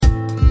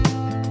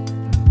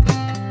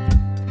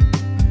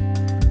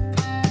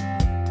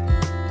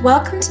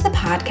Welcome to the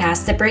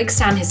podcast that breaks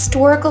down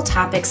historical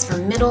topics for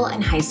middle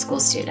and high school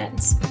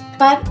students.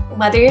 But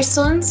whether you're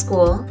still in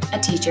school, a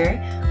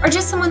teacher, or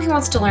just someone who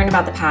wants to learn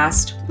about the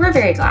past, we're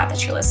very glad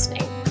that you're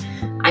listening.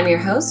 I'm your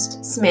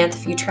host, Samantha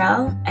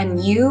Futrell,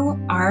 and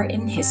you are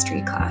in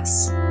history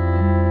class.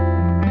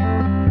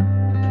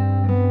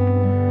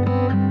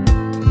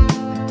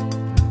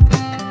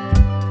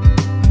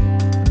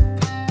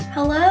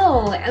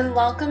 Hello, and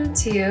welcome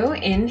to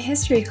In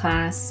History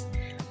Class.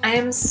 I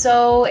am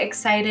so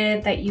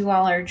excited that you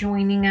all are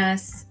joining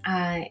us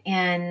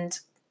and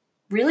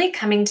really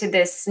coming to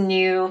this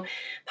new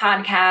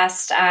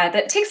podcast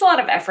that takes a lot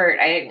of effort.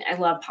 I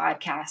love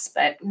podcasts,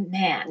 but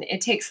man, it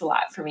takes a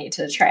lot for me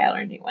to try out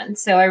a new one.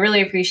 So I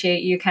really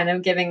appreciate you kind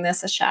of giving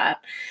this a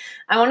shot.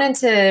 I wanted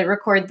to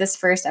record this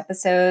first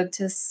episode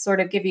to sort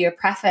of give you a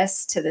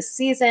preface to this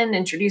season,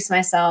 introduce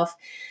myself,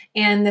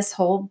 and this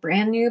whole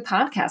brand new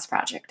podcast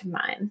project of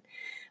mine.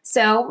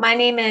 So my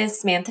name is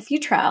Samantha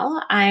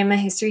Futrell. I'm a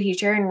history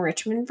teacher in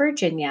Richmond,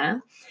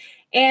 Virginia.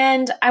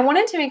 And I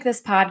wanted to make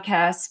this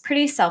podcast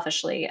pretty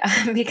selfishly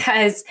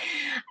because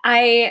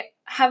I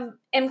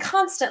am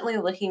constantly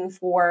looking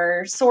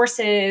for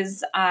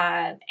sources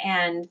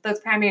and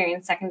both primary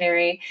and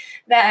secondary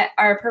that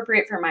are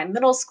appropriate for my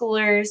middle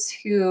schoolers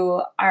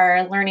who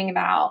are learning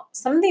about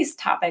some of these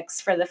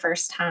topics for the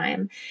first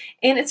time.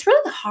 And it's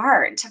really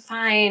hard to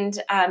find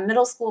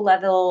middle school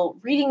level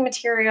reading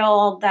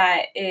material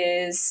that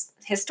is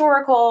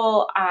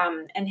historical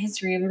and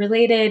history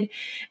related,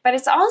 but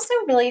it's also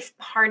really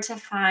hard to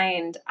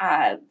find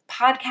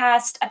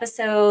podcast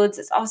episodes.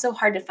 It's also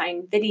hard to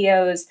find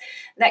videos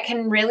that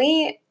can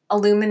really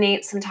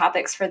illuminate some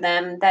topics for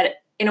them that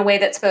in a way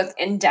that's both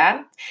in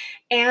depth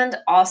and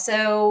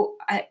also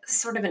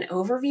sort of an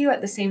overview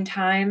at the same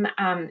time.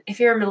 If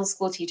you're a middle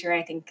school teacher,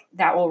 I think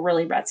that will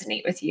really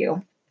resonate with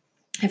you.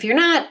 If you're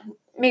not,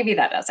 maybe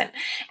that doesn't.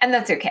 And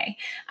that's okay.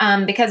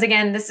 Because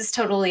again, this is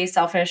totally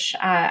selfish.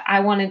 I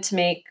wanted to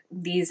make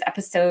these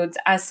episodes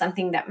as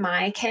something that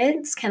my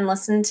kids can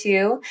listen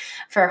to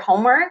for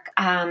homework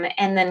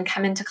and then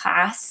come into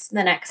class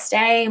the next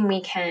day and we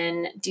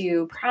can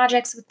do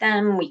projects with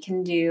them. We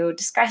can do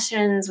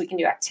discussions. We can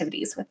do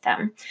activities with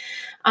them.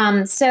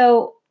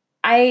 So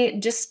I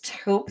just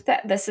hope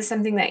that this is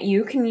something that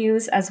you can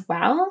use as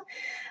well.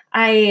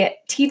 I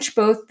teach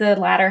both the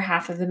latter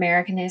half of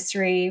American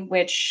history,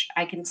 which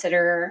I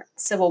consider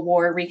Civil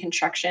War,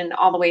 Reconstruction,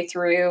 all the way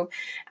through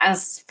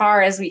as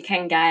far as we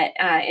can get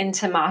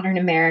into modern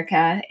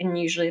America. And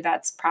usually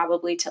that's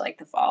probably to like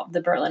the fall of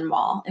the Berlin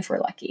Wall, if we're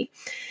lucky.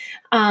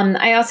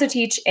 I also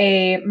teach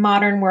a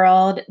modern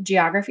world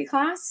geography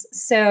class.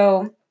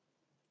 So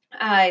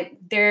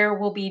there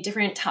will be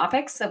different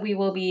topics that we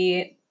will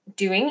be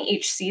doing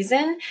each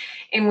season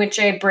in which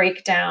I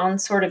break down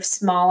sort of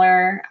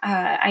smaller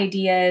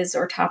ideas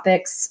or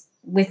topics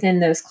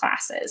within those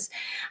classes.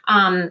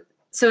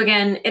 So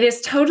again, it is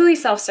totally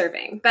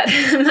self-serving, but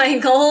my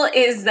goal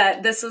is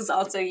that this is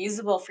also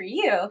usable for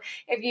you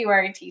if you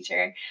are a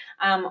teacher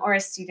or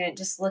a student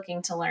just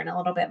looking to learn a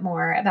little bit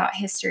more about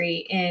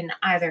history in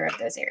either of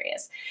those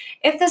areas.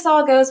 If this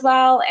all goes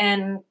well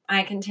and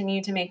I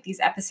continue to make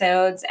these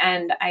episodes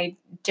and I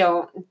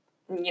don't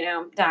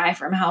die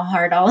from how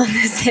hard all of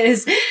this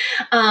is.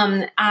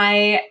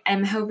 I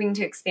am hoping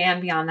to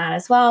expand beyond that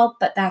as well,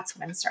 but that's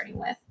what I'm starting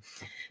with.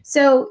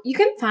 So you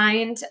can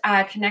find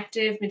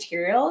connective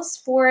materials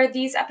for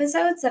these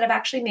episodes that I've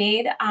actually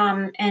made,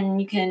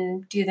 and you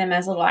can do them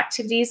as little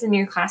activities in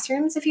your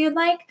classrooms if you'd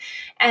like.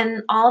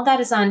 And all of that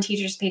is on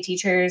Teachers Pay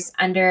Teachers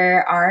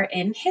under our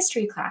In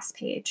History Class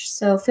page.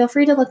 So feel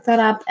free to look that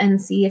up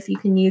and see if you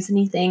can use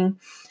anything.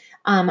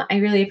 I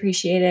really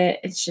appreciate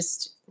it. It's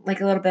just like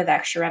a little bit of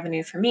extra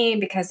revenue for me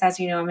because, as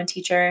you know, I'm a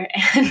teacher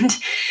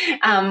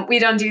and we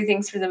don't do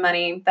things for the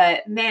money,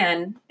 but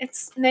man,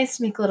 it's nice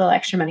to make a little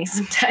extra money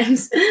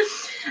sometimes.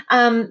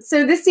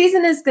 So this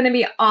season is going to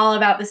be all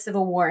about the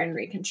Civil War and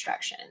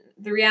Reconstruction.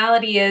 The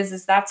reality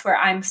is that's where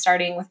I'm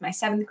starting with my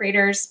 7th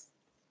graders.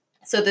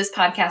 So this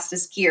podcast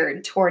is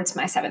geared towards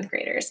my 7th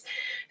graders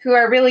who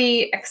are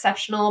really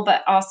exceptional,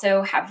 but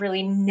also have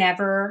really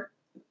never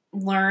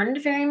learned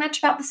very much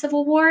about the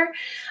Civil War.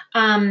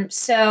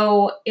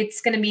 So it's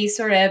going to be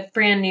sort of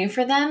brand new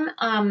for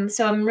them.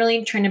 So I'm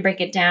really trying to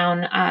break it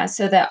down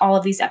so that all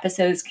of these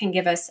episodes can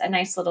give us a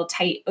nice little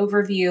tight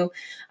overview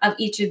of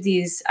each of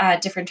these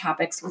different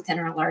topics within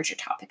our larger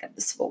topic of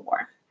the Civil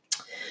War.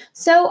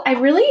 So I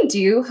really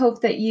do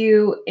hope that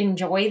you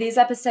enjoy these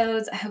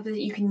episodes. I hope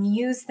that you can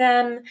use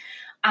them.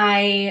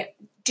 I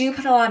do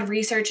put a lot of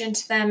research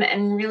into them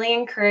and really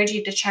encourage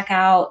you to check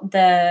out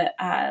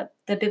the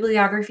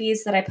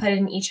bibliographies that I put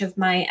in each of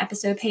my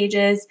episode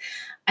pages.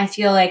 I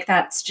feel like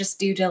that's just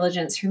due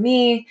diligence for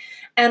me.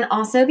 And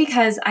also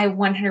because I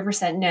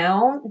 100%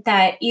 know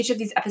that each of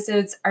these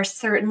episodes are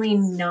certainly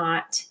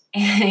not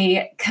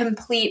a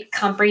complete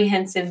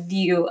comprehensive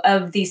view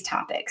of these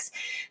topics.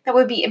 That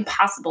would be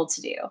impossible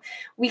to do.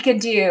 We could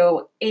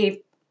do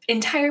a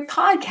entire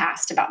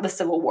podcast about the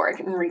Civil War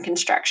and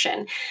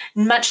Reconstruction,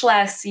 much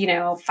less,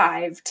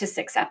 5 to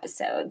 6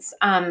 episodes.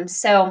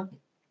 So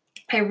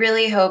I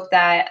really hope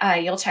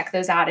that you'll check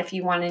those out if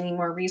you want any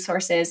more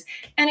resources.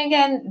 And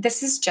again,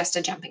 this is just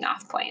a jumping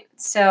off point.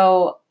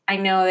 So I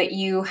know that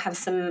you have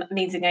some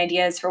amazing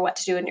ideas for what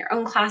to do in your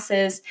own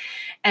classes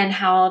and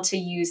how to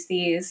use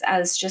these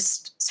as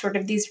just sort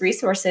of these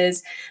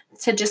resources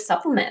to just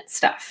supplement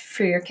stuff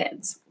for your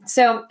kids.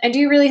 So I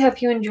do really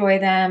hope you enjoy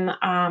them.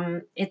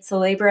 It's a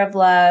labor of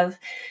love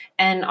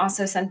and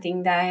also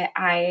something that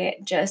I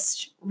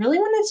just really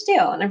wanted to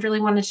do. And I've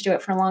really wanted to do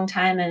it for a long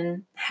time.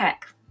 And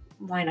heck,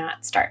 why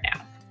not start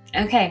now?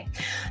 Okay,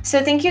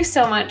 so thank you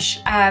so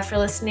much for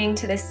listening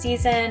to this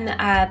season.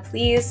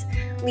 Please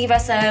leave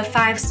us a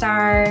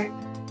 5-star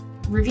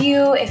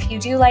review if you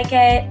do like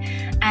it,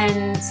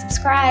 and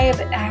subscribe.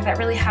 That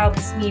really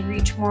helps me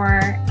reach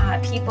more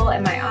people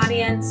in my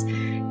audience.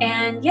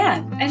 And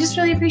yeah, I just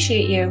really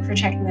appreciate you for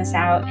checking this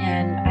out,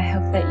 and I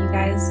hope that you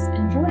guys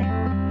enjoy.